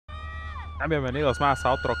Bienvenidos más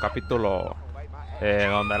a otro capítulo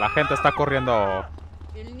donde la gente está corriendo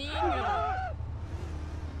El niño.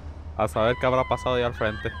 a saber qué habrá pasado ahí al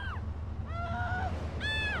frente.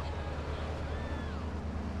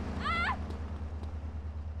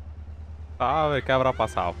 A ver qué habrá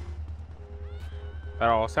pasado.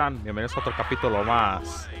 Pero sean bienvenidos a otro capítulo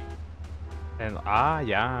más.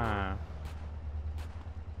 Ya.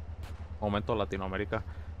 Momento Latinoamérica.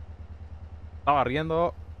 Estaba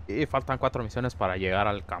riendo y faltan 4 misiones para llegar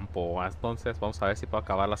al campo. Entonces vamos a ver si puedo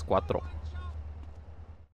acabar las 4.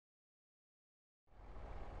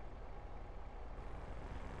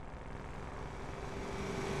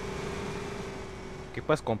 Aquí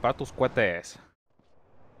puedes comprar tus cohetes.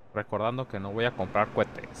 Recordando que no voy a comprar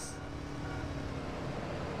cohetes.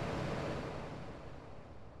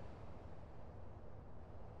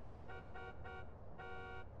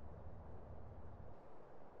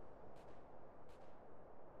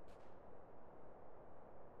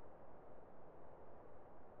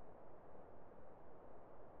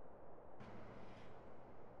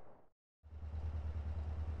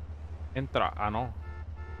 Entra, no.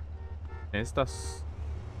 Necesitas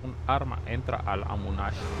un arma, entra al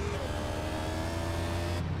Amunash.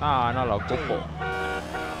 No la ocupo.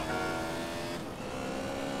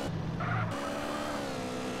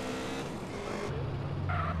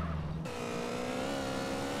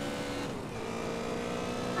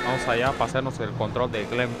 Vamos allá para hacernos el control de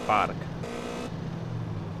Glen Park.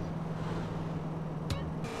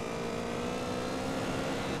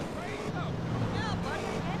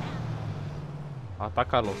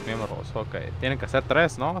 Ataca a los miembros, ok. Tienen que ser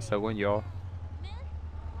 3, ¿no? Según yo.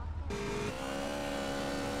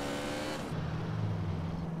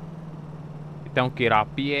 Y tengo que ir a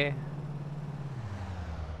pie.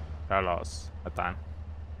 Ya los matan.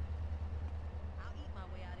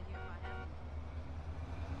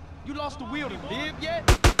 You lost the will to live yet?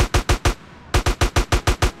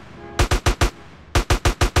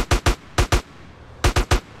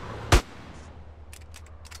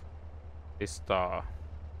 Listo.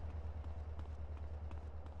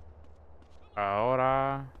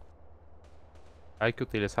 Ahora hay que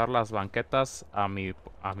utilizar las banquetas a mi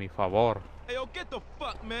favor. Hey, yo, get the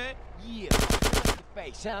fuck, man. Yeah, punch the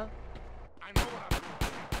face, huh? I know what I'm doing.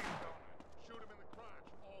 Shoot him in the crotch,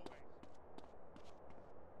 always.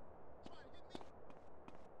 Trying to hit me?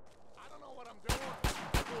 I don't know what I'm doing.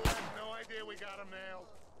 Fool has no idea we got him nailed.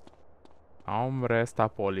 Hombre, esta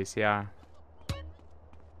policía.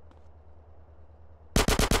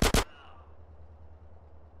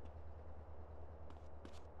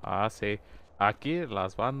 Sí. Aquí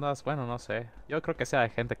las bandas, bueno, no sé. Yo creo que sea de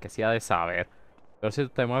gente que sí ha de saber. Pero si tú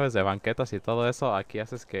te mueves de banquetas y todo eso, aquí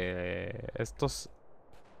haces que estos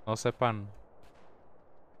no sepan.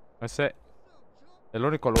 No sé. El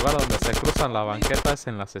único lugar donde se cruzan la banqueta es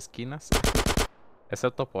en las esquinas.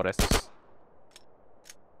 Excepto por estos.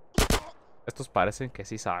 Estos parecen que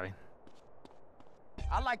sí saben.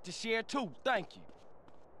 I like to share too, thank you.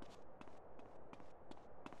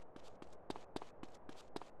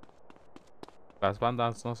 Las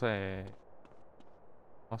bandas no sé.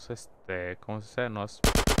 No sé, ¿cómo se dice? No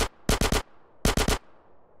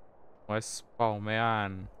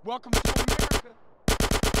spawmean. Welcome to America.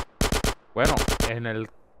 Bueno,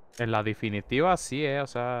 en la definitiva sí, o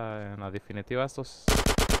sea, en la definitiva estos.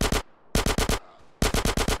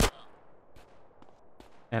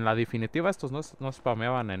 En la definitiva estos no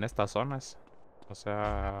spameaban en estas zonas. O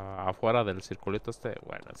sea, afuera del circulito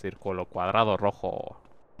bueno, el círculo cuadrado rojo.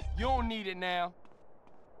 You don't need it now.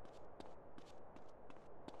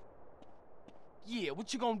 Yeah, what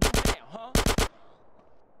you gonna do now, huh?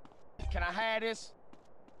 Can I have this?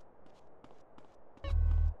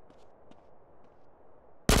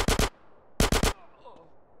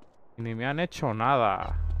 Y ni me han hecho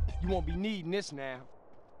nada. You won't be needing this now.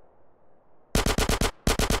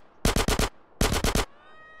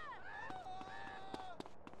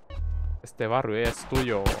 Este barrio es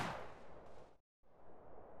tuyo.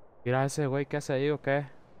 Mira ese güey, ¿qué hace ahí o qué?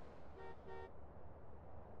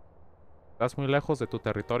 Estás muy lejos de tu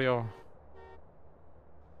territorio.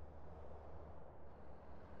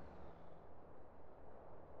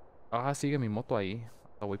 Sigue mi moto ahí.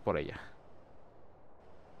 Voy por ella.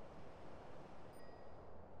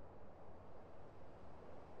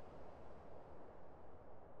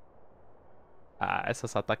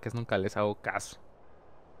 Esos ataques nunca les hago caso.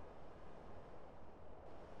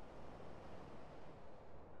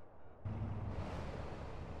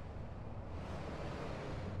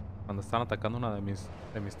 Cuando están atacando uno de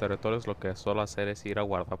mis territorios, lo que suelo hacer es ir a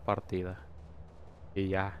guardar partida. Y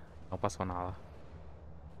ya, no pasó nada.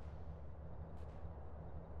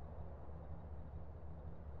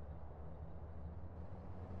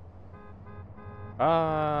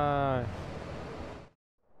 Ay.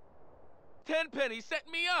 10 pennies set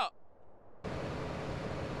me up.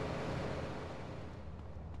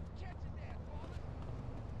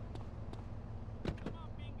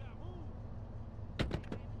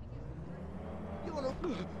 You wanna...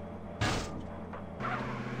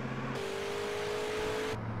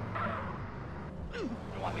 You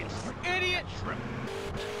want me to... Idiot!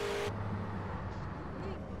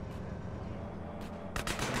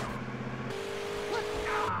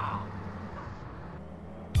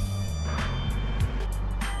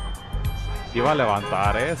 Sí va a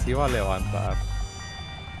levantar, sí va a levantar.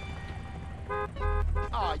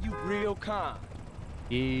 Ah, you real calm.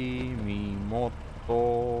 Y mi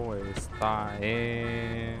moto está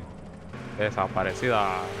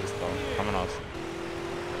desaparecida. Listo, vámonos.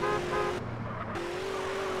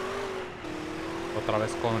 Otra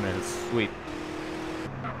vez con el suite.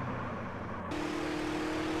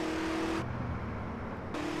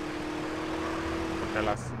 Porque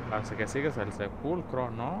las que sigue es el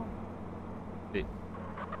sepulcro, ¿no? Sí.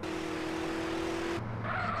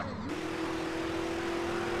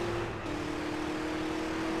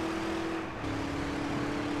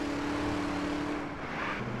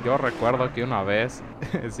 Yo recuerdo que una vez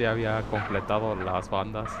sí había completado las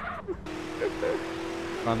bandas.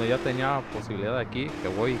 Cuando ya tenía posibilidad aquí, que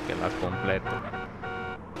voy y que las completo.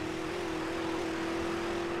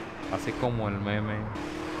 Así como el meme.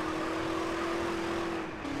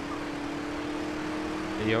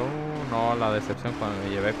 Y yo, no, la decepción cuando me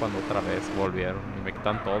llevé cuando otra vez volvieron y me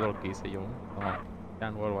quitan todo lo que hice yo. No,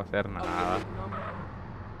 ya no vuelvo a hacer nada.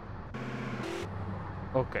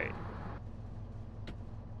 Ok.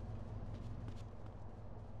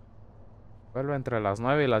 Vuelvo entre las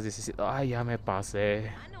 9 y las 17. Ay, ya me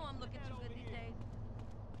pasé.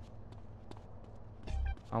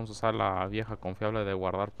 Vamos a usar la vieja confiable de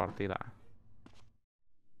guardar partida.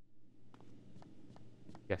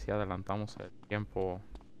 Y así adelantamos el tiempo.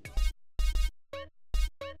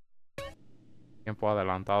 Tiempo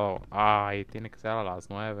adelantado. Ay, tiene que ser a las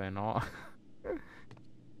 9, ¿no?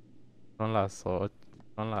 Son las 8.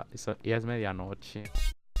 Y es medianoche.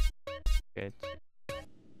 Qué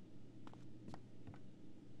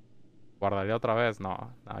 ¿Guardaría otra vez?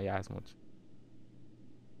 No, no, ya es mucho.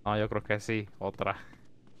 No, yo creo que sí, otra.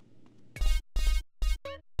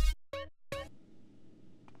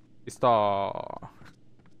 Listo.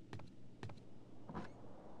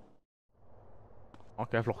 Oh,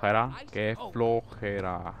 qué flojera. Qué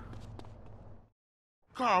flojera.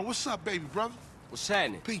 Carl, what's up, baby brother? What's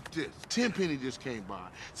happening? Peep this. Tenpenny just came by.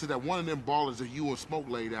 Said that one of them ballers that you and Smoke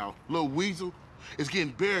laid out, Lil Weasel, is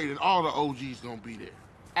getting buried and all the OGs gonna be there.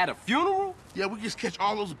 At a funeral? Yeah, we just catch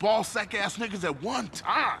all those ball sack ass niggas at one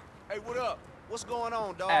time. Hey, what up? What's going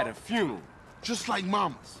on, dog? At a funeral. Just like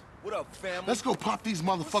mamas. What up, family? Let's go pop these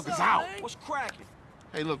motherfuckers What's up, out. man? What's cracking?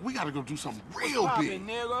 Hey, look, we gotta go do something What's real poppin', big.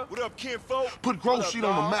 nigga? What up, kinfolk? Put Grove What up, Street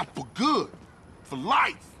on the dawg? map for good. For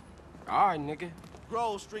life. All right, nigga.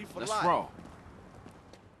 Grove Street for Let's life. roll.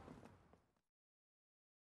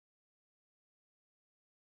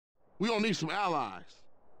 We gonna need some allies.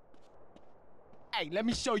 Hey, let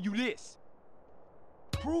me show you this.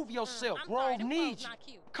 Prove yourself. Grove needs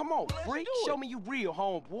you. Come on, freak. Show me you real,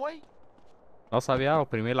 homeboy. No sabía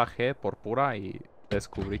oprimir la G por pura y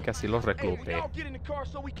descubrí que así los Hey, recluté. y'all get in the car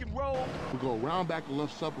so we can roll? We go around back the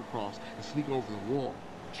left sepulcros and sneak over the wall.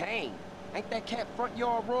 Kane, ain't that cat front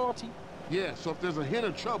yard royalty? Yeah, so if there's a hint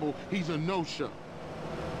of trouble, he's a no-show.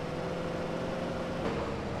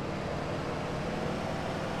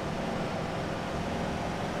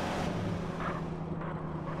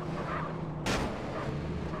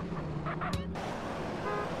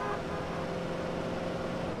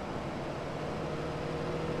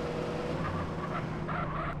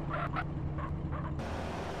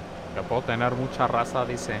 Que puedo tener mucha raza,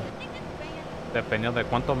 dice. Dependiendo de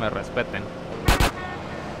cuánto me respeten.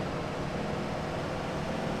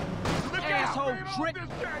 Asshole trick.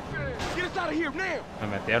 Get us out of here now. Me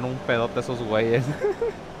metían un pedote esos güeyes.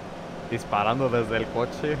 Disparando desde el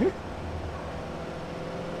coche.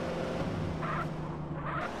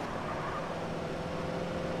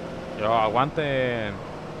 Yo, aguanten.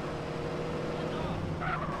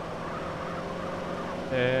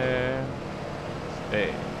 Sí.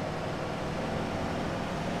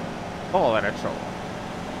 Todo derecho.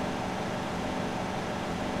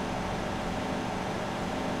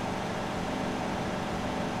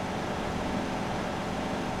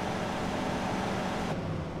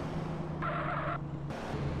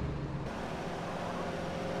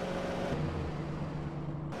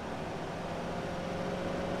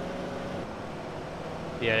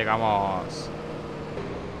 Y ya llegamos.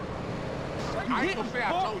 You I ain't hit gonna me, say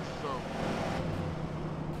I fuck. told you so.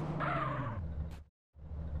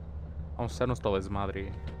 Vamos a hacer nuestro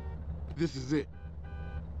desmadre. This is it.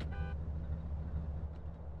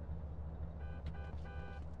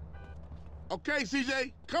 Okay,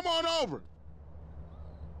 CJ, come on over.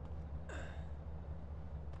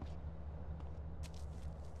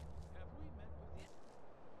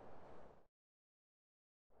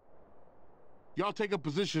 Y'all take up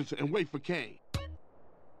positions and wait for Kane.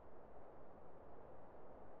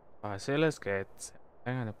 Para decirles que se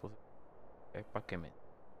vengan de posición. Para que me.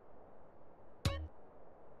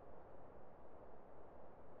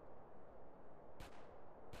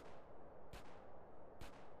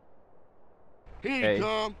 Here Hey. he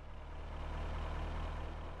come.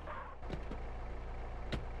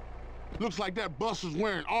 Looks like that buster's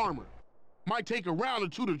wearing armor. Might take a round or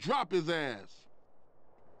two to drop his ass.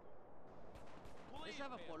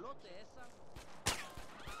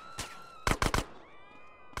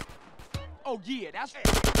 Oh yeah, that's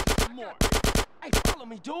more. Hey, follow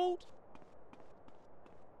me, dude.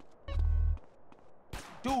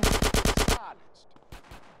 Dude, silenced.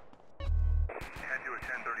 Head to a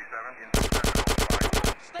 1037 into Central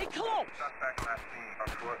 5. Stay close. Suspect last seen on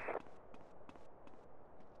foot.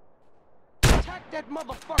 Attack that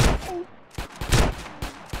motherfucker. Ooh.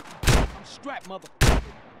 I'm strapped, motherfucker.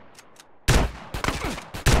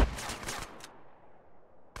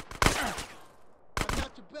 I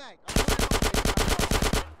got your back.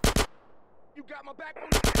 You got my back on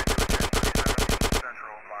Head to a 1037 into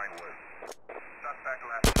Central Vinewood. Suspect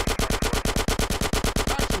last seen on foot.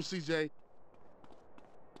 Nice one, CJ.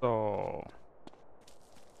 So...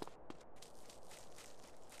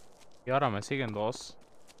 Y ahora me siguen dos.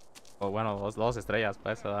 O bueno, dos estrellas,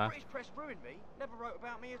 pues, ¿verdad? British press ruined me. Never wrote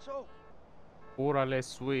about me at all. Púrale,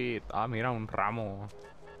 sweet. Ah, mira, un ramo.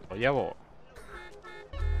 Lo llevo.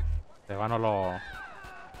 Te no lo...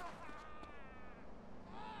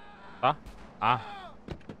 ¿Ah? Ah.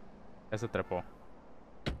 Ese trepó.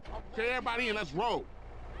 Okay, everybody in, let's roll.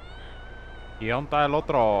 ¿Y dónde está el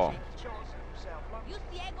otro? You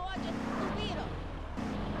ciego, just subido.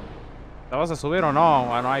 ¿Te vas a subir o no?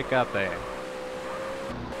 Bueno, ahí quédate.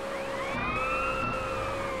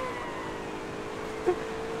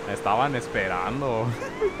 Me estaban esperando.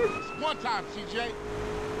 One time, CJ.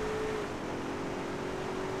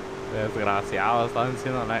 Desgraciados, estaban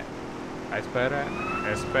diciéndole. Esperen,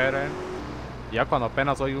 esperen. Ya cuando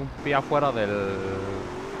apenas doy un pie afuera del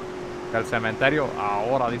cementerio,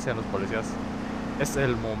 ahora dicen los policías. Es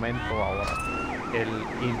el momento ahora. El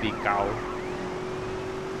indicado.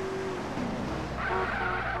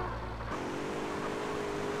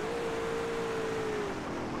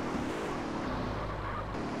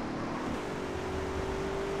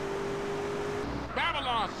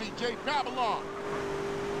 Babylon, CJ, Babylon.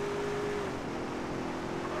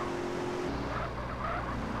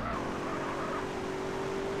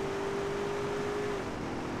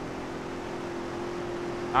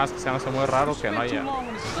 Ah, es que se me hace muy raro que no Spent too haya. long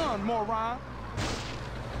in the sun, moron.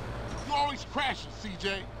 You always crashing,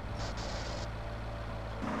 CJ.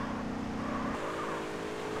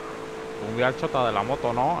 Un día el chota de la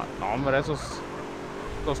moto, ¿no? No, hombre, esos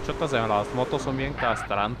chotas de las motos son bien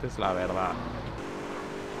castrantes, la verdad.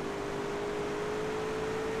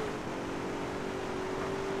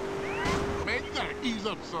 Man, you gotta ease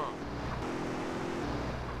up some.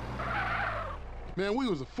 Man, we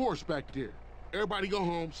was a force back there. Everybody go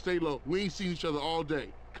home, stay low. We ain't seen each other all day.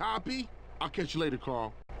 Copy? I'll catch you later,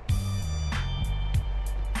 Carl.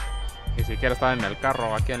 Ni siquiera está en el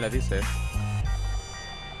carro, ¿a quién le dices?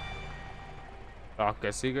 La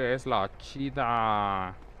que sigue es la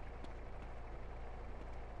chida.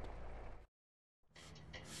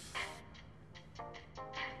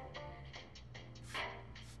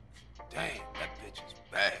 Damn, that bitch is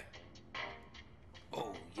bad.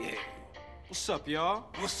 Oh, yeah. What's up, y'all?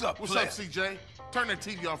 What's up, What's player? up, CJ? Turn that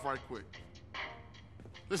TV off right quick.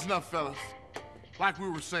 Listen up, fellas. Like we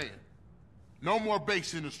were saying, no more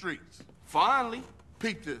bakes in the streets. Finally.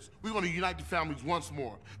 Peep this. We're gonna unite the families once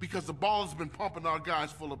more because the ballers have been pumping our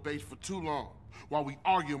guys full of base for too long while we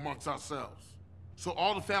argue amongst ourselves. So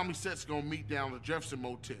all the family sets gonna meet down at the Jefferson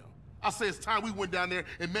Motel. I say it's time we went down there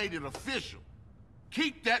and made it official.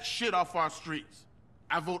 Keep that shit off our streets.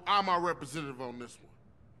 I vote I'm our representative on this one.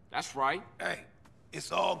 That's right. Hey,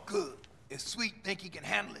 it's all good. If Sweet think he can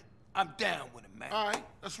handle it, I'm down with him, man. All right,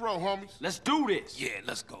 let's roll, homies. Let's do this. Yeah,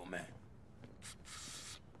 let's go, man.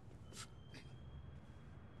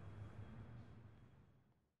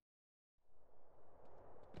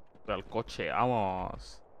 Del coche,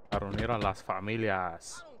 vamos a reunir a las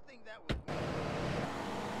familias. I don't think that was me.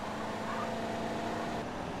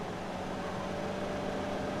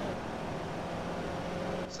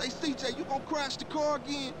 Say, CJ, you gonna crash the car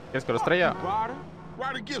again? ¿Quieres que lo estrella? Ryder.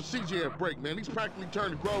 Ryder, give CJ a break, man. He's practically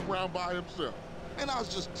turned the Grove around by himself. And I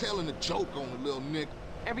was just telling a joke on the little nigga.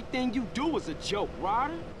 Everything you do is a joke,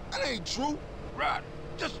 Ryder. That ain't true. Ryder,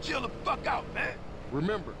 just chill the fuck out, man.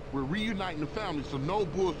 Remember, we're reuniting the family, so no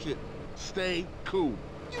bullshit. Stay cool.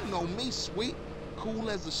 You know me, Sweet. Cool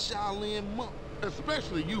as a Shaolin monk.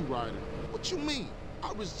 Especially you, Ryder. What you mean?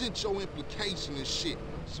 I resent your implication and shit.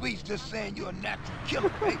 Sweet's just saying you're a natural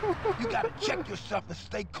killer, baby. You gotta check yourself and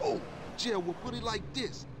stay cool. Jill, we'll put it like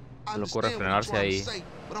this. I Le ocurre understand what you're frenarse trying to ahí. say,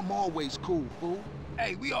 but I'm always cool, fool.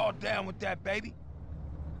 Hey, we all down with that, baby.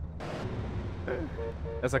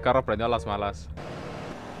 Ese carro prendió a las malas.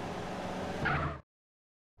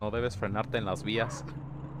 No debes frenarte en las vías.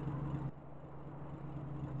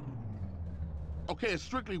 Okay, it's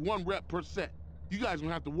strictly 1 rep per set. You guys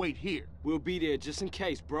gonna have to wait here. We'll be there just in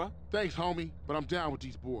case, bruh. Thanks, homie, but I'm down with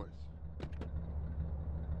these boys.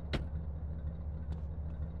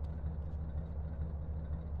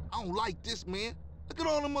 I don't like this, man. Look at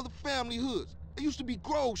all them other family hoods. They used to be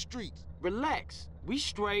Grove Streets. Relax. We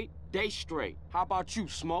straight, they straight. How about you,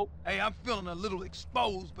 Smoke? Hey, I'm feeling a little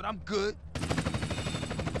exposed, but I'm good. This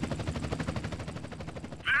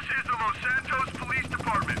is the Los Santos Police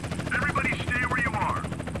Department. Everybody stay where you are.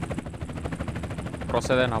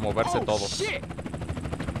 Proceden a moverse Oh, todos. shit!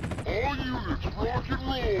 All units, rock and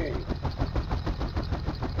roll.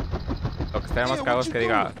 Lo que estaría más cagado es que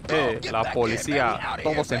diga, la policía,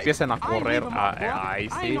 todos empiecen a correr. Ahí I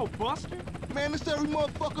ain't sí. no buster. Man, it's every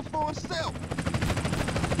motherfucker for himself.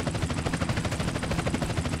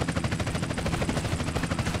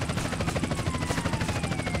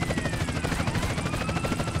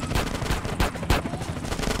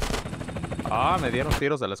 Ah, me dieron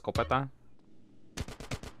tiros de la escopeta.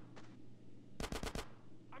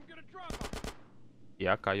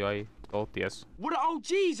 Ya cayó ahí, todo tieso. Where the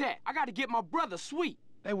OGs at? I gotta get my brother, Sweet.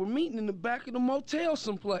 They were meeting in the back of the motel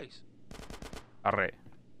someplace. Arre.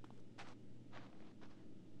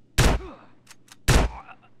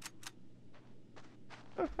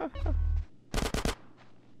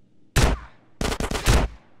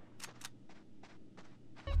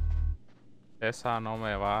 Esa no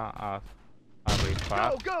me va a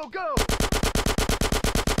rifar. Go, go!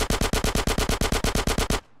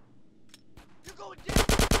 You're going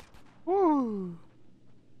down!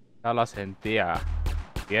 Ya la sentía.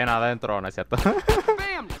 Bien adentro, ¿no es cierto?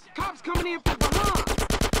 Families, cops coming in from behind.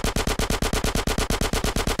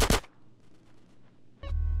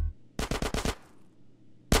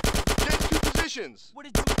 Get to positions! What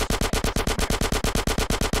did you expect?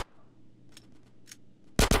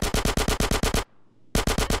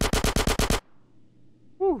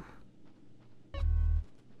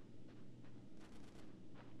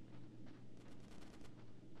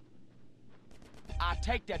 I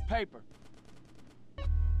take that paper.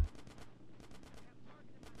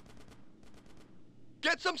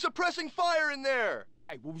 Get some suppressing fire in there!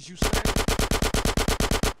 Hey, what was you saying?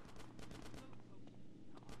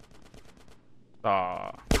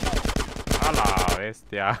 Ah, a la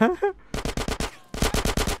bestia.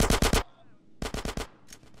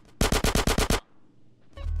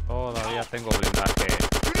 Todavía tengo blindaje.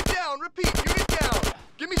 Unit down, repeat, unit down!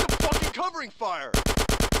 Give me some fucking covering fire!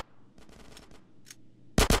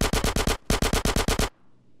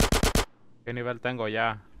 ¿Qué nivel tengo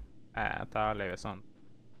ya? Ah, está levesón.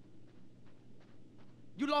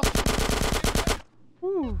 You lost.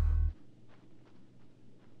 You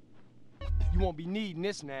won't be needing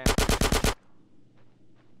this now.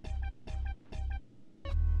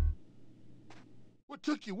 What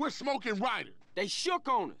took you? We're smoking Ryder. They shook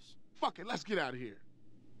on us. Fuck it, let's get out of here.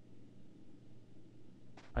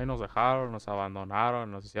 Ahí nos dejaron, nos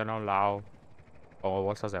abandonaron, nos hicieron a un lado. Como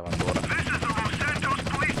bolsas de basura. This is the Los Santos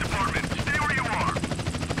Police Department. Stay where you are.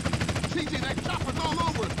 CJ, that chopper's all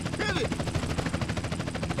over us. Hit it!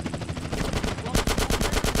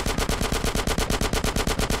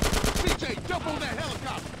 CJ, jump on that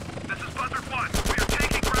helicopter. This is Buzzard 1. We are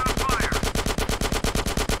taking ground fire.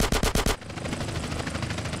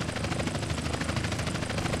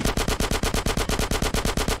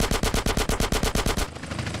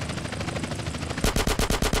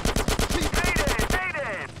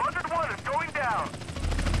 Mayday! Buzzard 1 is going down.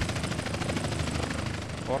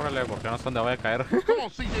 Córrele, porque no sé dónde voy a caer. Come on,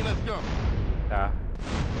 CJ, let's go. Ya.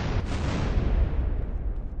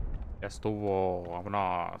 Ya estuvo.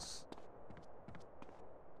 Vámonos.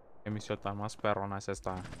 Qué misión tan más perrona es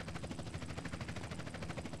esta.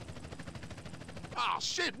 Oh,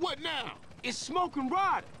 shit, what now? It's Smoking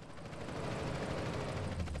Ryder.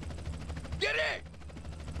 Get in!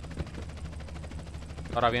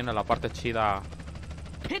 Ahora viene la parte chida.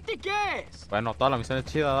 Hit the gas. Bueno, toda la misión es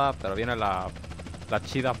chida, ¿verdad? Pero viene la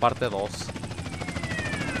chida parte 2.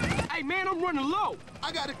 Hey man, I'm running low.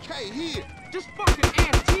 I got a K here. Just fucking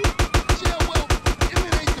antique. Yeah, well,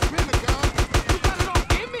 Emmett ain't the Pentagon. You got it on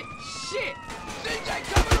Emmett? Shit. CJ,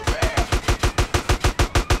 cover the rear.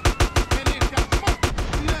 Man, they got smoke.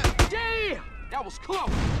 See that? Damn, that was close.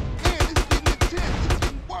 Man, it's getting intense. It's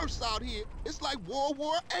getting worse out here. It's like World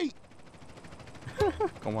War VIII.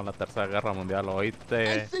 Como la Tercera Guerra Mundial, Hey,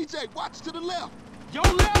 ¿oíste? CJ, watch to the left. Your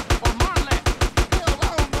left or my left? Hell,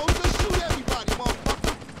 I don't know. Just shoot everybody,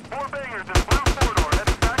 motherfucker. Four bangers in blue corridor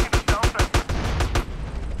heading back into South Central.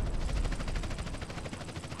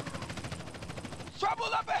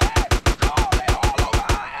 Trouble up ahead! Oh, they all over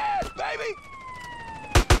our ass, baby!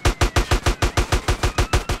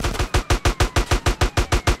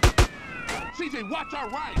 CJ, watch our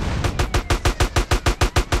right.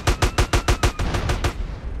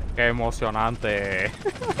 Qué emocionante.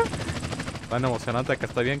 Tan emocionante que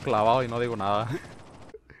estoy bien clavado y no digo nada.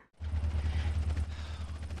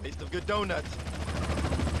 Taste of good donuts.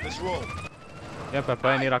 Let's roll. Siempre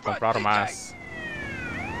pueden ir a comprar más.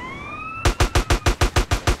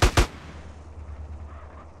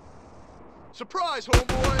 Surprise,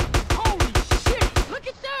 homeboy. Holy shit, look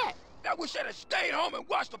at that. I wish I'd have stayed home and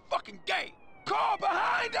watched the fucking game. Car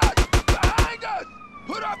behind us! Behind us!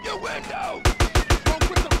 Put up your window! Smoke,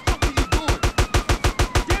 what the fuck are you doing?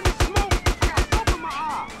 Damn it, Smoke, I got soap in my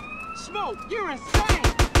eye. Smoke, you're insane.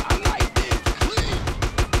 I like this clean!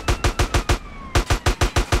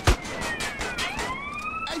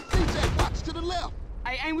 Hey, CJ, watch to the left.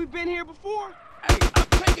 Hey, ain't we been here before? Hey, I'm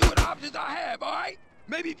taking what options I have, alright?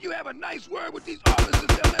 Maybe if you have a nice word with these officers,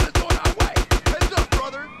 they'll let us on our way. Heads up,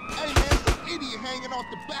 brother. Hey, man, some idiot hanging off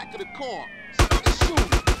the back of the car. Somebody shoot him.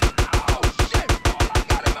 Oh, shit! All I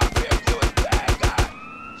got in my rear view is bad guy!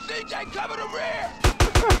 CJ, cover the rear!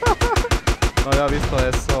 No había visto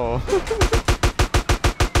eso.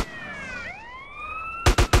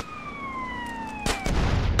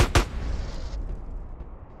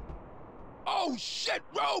 Oh, shit!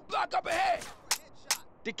 Roadblock up ahead!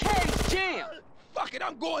 The cave's jammed. Fuck it,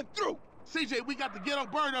 I'm going through! CJ, we got the ghetto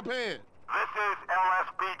bird up here. This is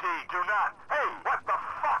LSPD. Do not. Hey, what the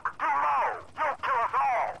fuck? Too low. You'll kill us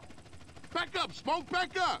all. Back up, Smoke,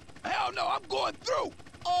 back up. Hell no, I'm going through!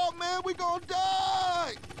 Oh, man, we gonna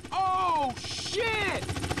die. Oh, shit.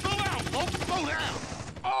 Slow down, Smoke, slow down.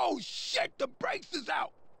 Oh, shit! The brakes is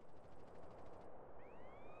out!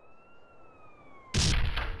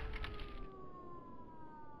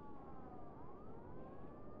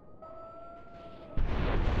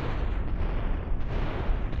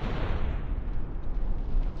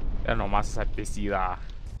 Ya nomás esa epicidad.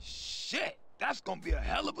 Shit! That's gonna be a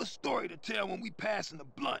hell of a story to tell when we passing the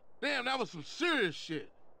blunt. Damn, that was some serious shit.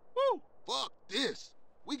 Woo. Fuck this.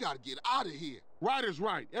 We gotta get out of here. Right is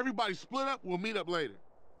right. Everybody split up. We'll meet up later.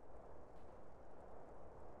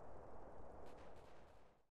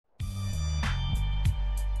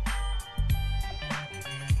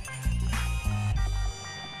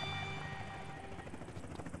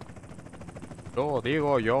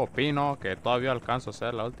 Yo opino que todavía alcanzo a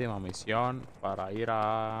hacer la última misión para ir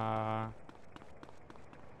al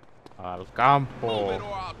campo. Move it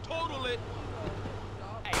or I'll total it.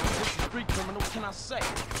 Hey, this is street criminal, what can I say?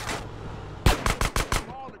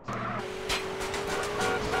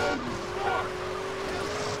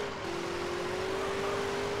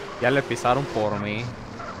 Ya le pisaron por mí.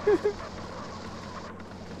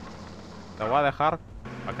 Te voy a dejar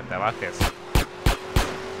para que te bajes.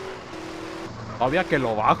 Todavía que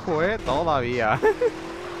lo bajo, todavía.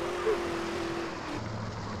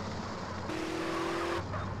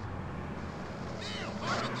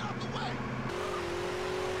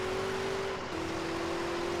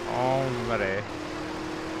 Hombre.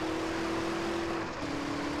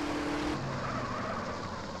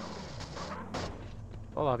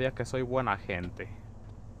 Todavía que soy buena gente.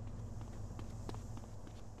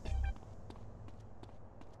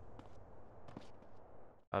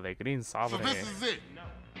 La de Green Sabre. So this is it.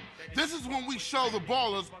 This is when we show the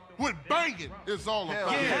ballers what banging is all about.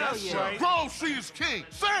 Yeah, that's right. Grove Street is king.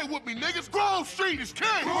 Say it with me, niggas. Grove Street is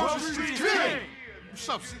king. Grove Street is king. What's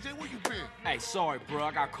up, CJ? Where you been? Hey, sorry, bro,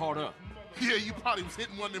 I got caught up. Yeah, you probably was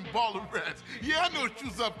hitting one of them baller rats. Yeah, I know what you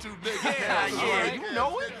was up to, nigga. Yeah, you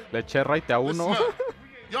know it. Le eché right a uno. Listen up.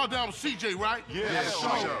 Y'all down with CJ, right? Yeah,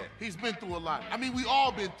 sure. He's been through a lot. I mean, we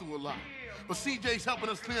all been through a lot. But CJ's helping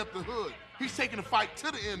us clean up the hood. He's taking the fight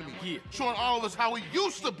to the enemy. Yeah. Showing all of us how he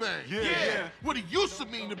used to bang. Yeah. What it used to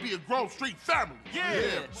mean to be a Grove Street family.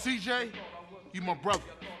 Yeah. CJ, you my brother.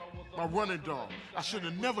 My running dog. I should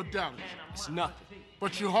have never doubted you. It's nothing.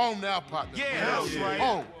 But you're home now, partner. Yeah, that's right.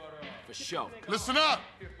 Home. For sure. Listen up.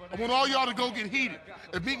 I want all y'all to go get heated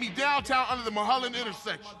and meet me downtown under the Mulholland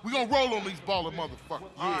intersection. We gonna roll on these baller motherfuckers.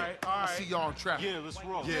 All right. I'll see y'all in traffic. Yeah, let's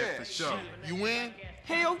roll. Yeah, for sure. You in?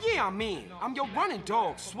 Hell yeah, I'm in. I'm your running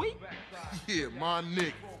dog, sweet. Yeah, my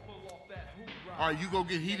nigga. All right, you go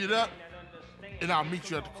get heated up, and I'll meet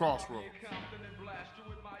you at the crossroads.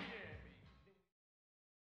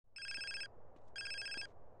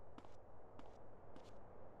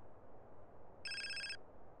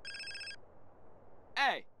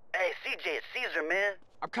 Hey. Hey, CJ, it's Caesar, man.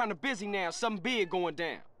 I'm kind of busy now. Something big going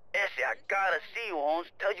down. Essie, I gotta see you, Holmes.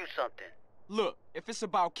 Tell you something. Look, if it's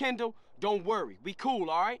about Kendall, don't worry. We cool,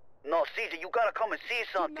 all right? No, Caesar, you gotta come and see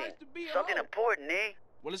something. nice to be Something alone. important, eh?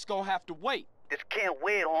 Well, it's gonna have to wait. This can't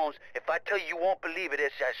wait, Holmes. If I tell you, you won't believe it,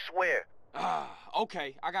 Essie, I swear.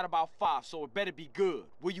 Okay. I got about 5, so it better be good.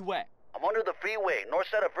 Where you at? I'm under the freeway, north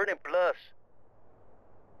side of Verdant Bluffs.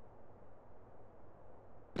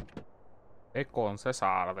 Con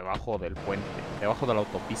César, debajo del puente, debajo de la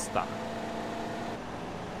autopista.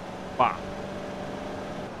 Pa.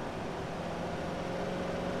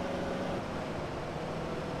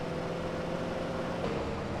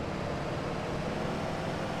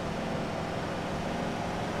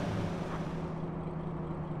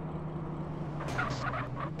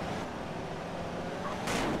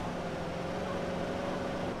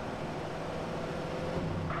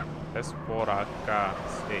 Es por acá,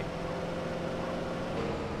 sí.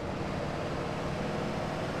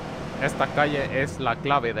 Esta calle es la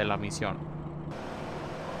clave de la misión.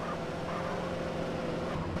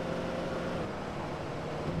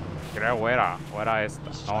 Creo o era esta.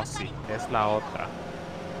 No, sí, es la otra.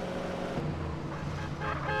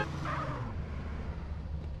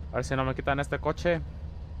 A ver si no me quitan este coche.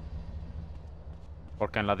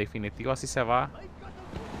 Porque en la definitiva sí se va.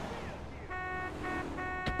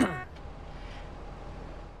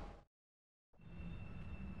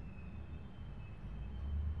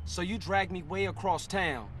 So you dragged me way across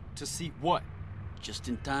town to see what? Just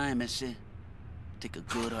in time, Essie. Take a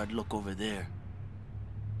good hard look over there.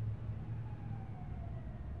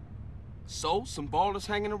 So, some ballers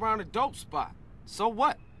hanging around a dope spot. So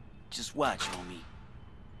what? Just watch, homie.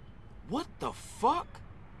 What the fuck?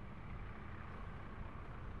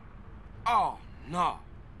 Oh, no.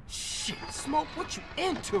 Shit, Smoke, what you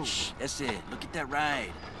into? Shh, that's it. Look at that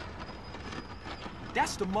ride.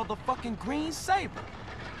 That's the motherfucking Green Sabre.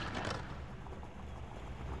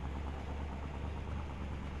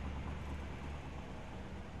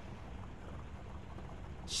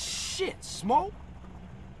 Shit, Smoke?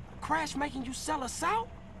 Crash making you sell us out?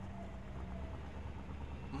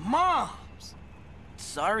 Moms!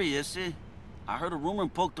 Sorry, Essie. I heard a rumor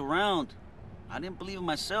and poked around. I didn't believe it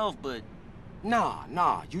myself, but...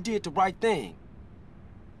 Nah, you did the right thing.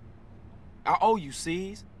 I owe you,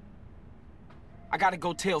 C's. I gotta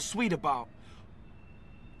go tell Sweet about...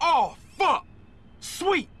 Oh, fuck!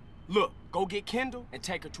 Sweet! Look, go get Kendall and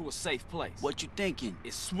take her to a safe place. What you thinking?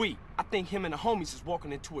 It's Sweet. I think him and the homies is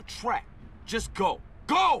walking into a trap. Just go.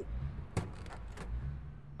 Go!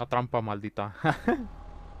 La trampa maldita.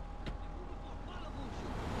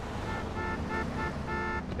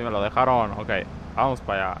 Sí, me lo dejaron. Ok, vamos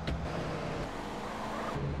para allá.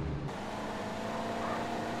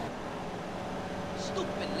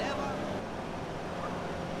 Stupid lever.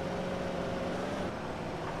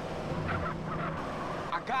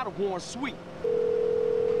 I gotta warn Sweet.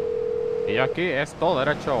 Y aquí es todo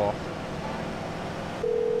derecho.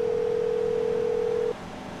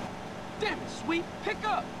 Damn it, Sweet. Pick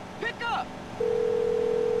up. Pick up.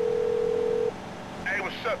 Hey,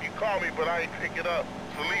 what's up? You called me, but I ain't pick it up.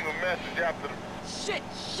 So leave a message after the... Shit.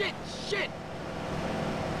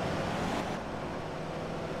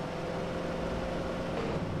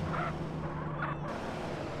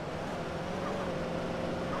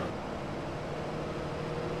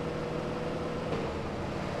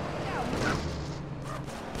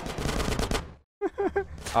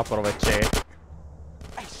 Aproveché.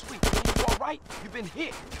 Hey, Sweet, man, you all right? You been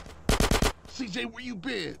hit. CJ, where you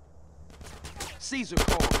been? Caesar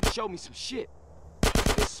called and showed me some shit.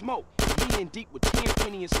 It's Smoke. He in deep with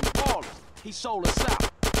Tenpenny and some ballers. He sold us out.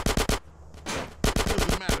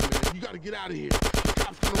 Doesn't matter, man. You gotta get out of here. The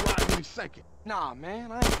cops gonna arrive any second. Nah,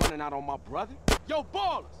 man, I ain't running out on my brother. Yo,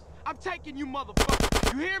 ballers, I'm taking you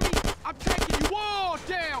motherfuckers. You hear me? I'm taking you all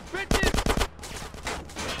down, bitches!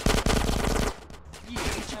 Yeah,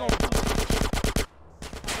 what you gonna do?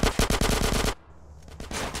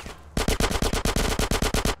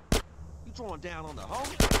 You throwing down on the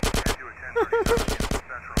homie? You attend 37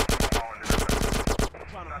 Central, Mulholland Intersection.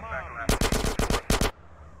 Trying to Suspect mob last seen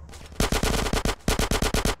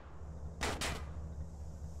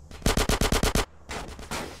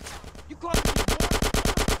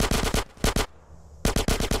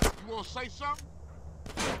wanna say something?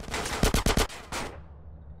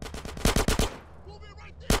 Move it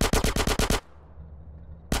right there.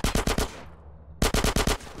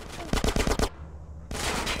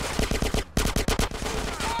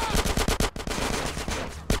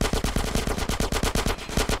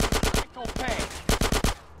 Go pay.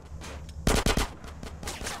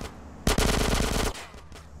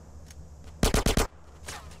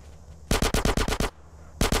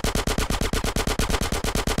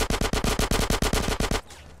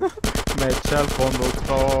 Me eché al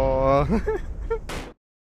conductor.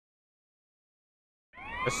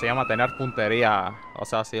 Eso se llama tener puntería. O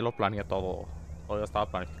sea, sí lo planeé todo. Todo ya estaba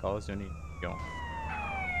planificado desde un inicio.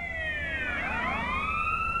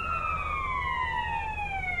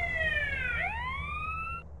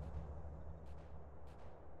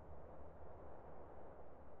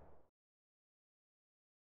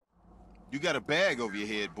 You got a bag over your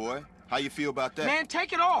head, boy. How you feel about that? Man,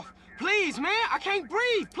 take it off. Please, man. I can't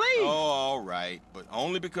breathe. Please. Oh, all right. But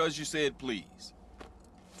only because you said please.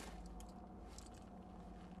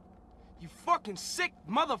 You fucking sick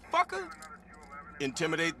motherfucker.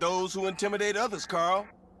 Intimidate those who intimidate others, Carl.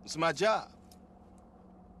 It's my job.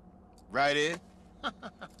 Right, Ed?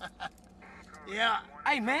 Yeah.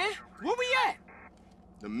 Hey, man. Where we at?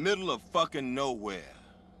 The middle of fucking nowhere.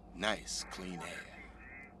 Nice, clean air.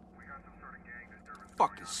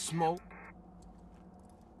 Fucking smoke.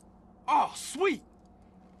 Oh, sweet.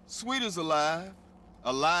 Sweet is alive.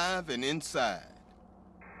 Alive and inside.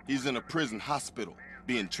 He's in a prison hospital,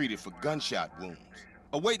 being treated for gunshot wounds.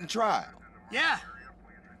 Awaiting trial. Yeah.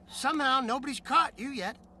 Somehow nobody's caught you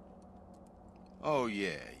yet. Oh,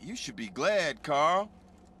 yeah. You should be glad, Carl.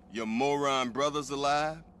 Your moron brother's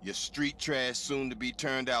alive. Your street trash soon-to-be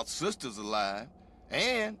turned-out sister's alive.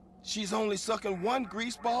 And she's only sucking one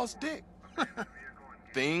greaseball's dick.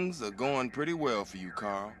 Things are going pretty well for you,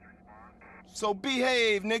 Carl. So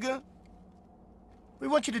behave, nigga. We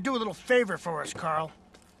want you to do a little favor for us, Carl.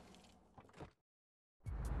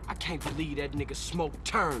 I can't believe that nigga Smoke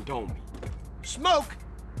turned on me. Smoke?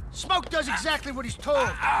 Smoke does exactly what he's told.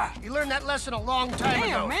 He learned that lesson a long time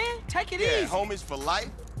ago. Damn, man. Take it Yeah, easy. homies for life?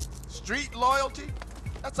 Street loyalty?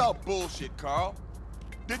 That's all bullshit, Carl.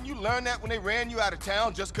 Didn't you learn that when they ran you out of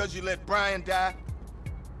town just because you let Brian die?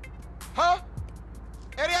 Huh?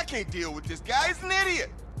 Eddie, I can't deal with this guy. He's an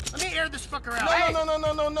idiot. Let me air this fucker out.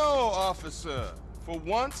 No, officer. For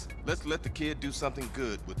once, let's let the kid do something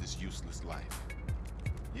good with his useless life.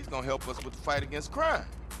 He's gonna help us with the fight against crime.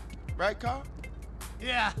 Right, Carl?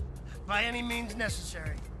 Yeah, by any means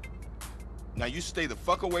necessary. Now you stay the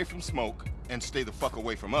fuck away from Smoke and stay the fuck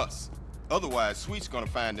away from us. Otherwise, Sweet's gonna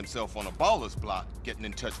find himself on a baller's block getting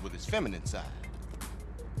in touch with his feminine side.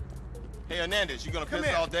 Hey, Hernandez, you gonna Come piss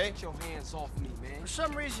here. all day? Get your hands off me, man. For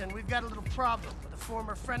some reason, we've got a little problem with a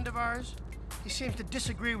former friend of ours. He seems to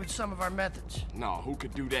disagree with some of our methods. No, who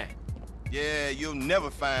could do that? Yeah, you'll never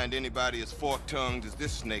find anybody as fork-tongued as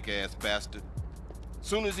this snake-ass bastard.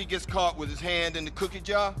 Soon as he gets caught with his hand in the cookie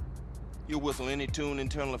jar, he'll whistle any tune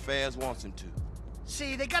Internal Affairs wants him to.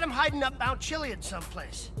 See, they got him hiding up Mount Chiliad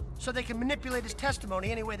someplace, so they can manipulate his testimony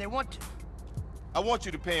any way they want to. I want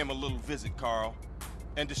you to pay him a little visit, Carl,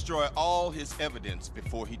 and destroy all his evidence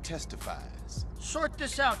before he testifies. Sort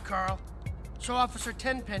this out, Carl, so Officer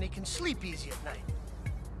Tenpenny can sleep easy at night.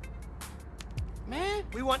 Man,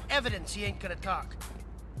 we want evidence he ain't gonna talk.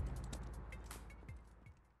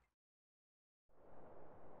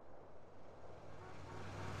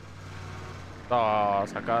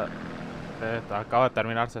 Acaba de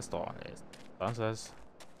terminarse esto. Entonces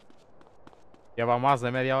lleva más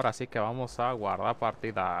de media hora, así que vamos a guardar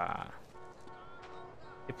partida.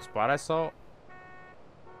 Y pues para eso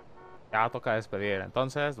ya toca despedir.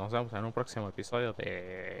 Entonces nos vemos en un próximo episodio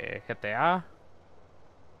de GTA.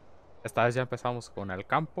 Esta vez ya empezamos con el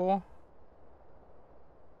campo.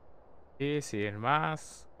 Y sin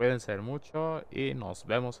más, cuídense mucho y nos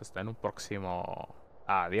vemos hasta en un próximo.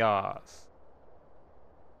 Adiós.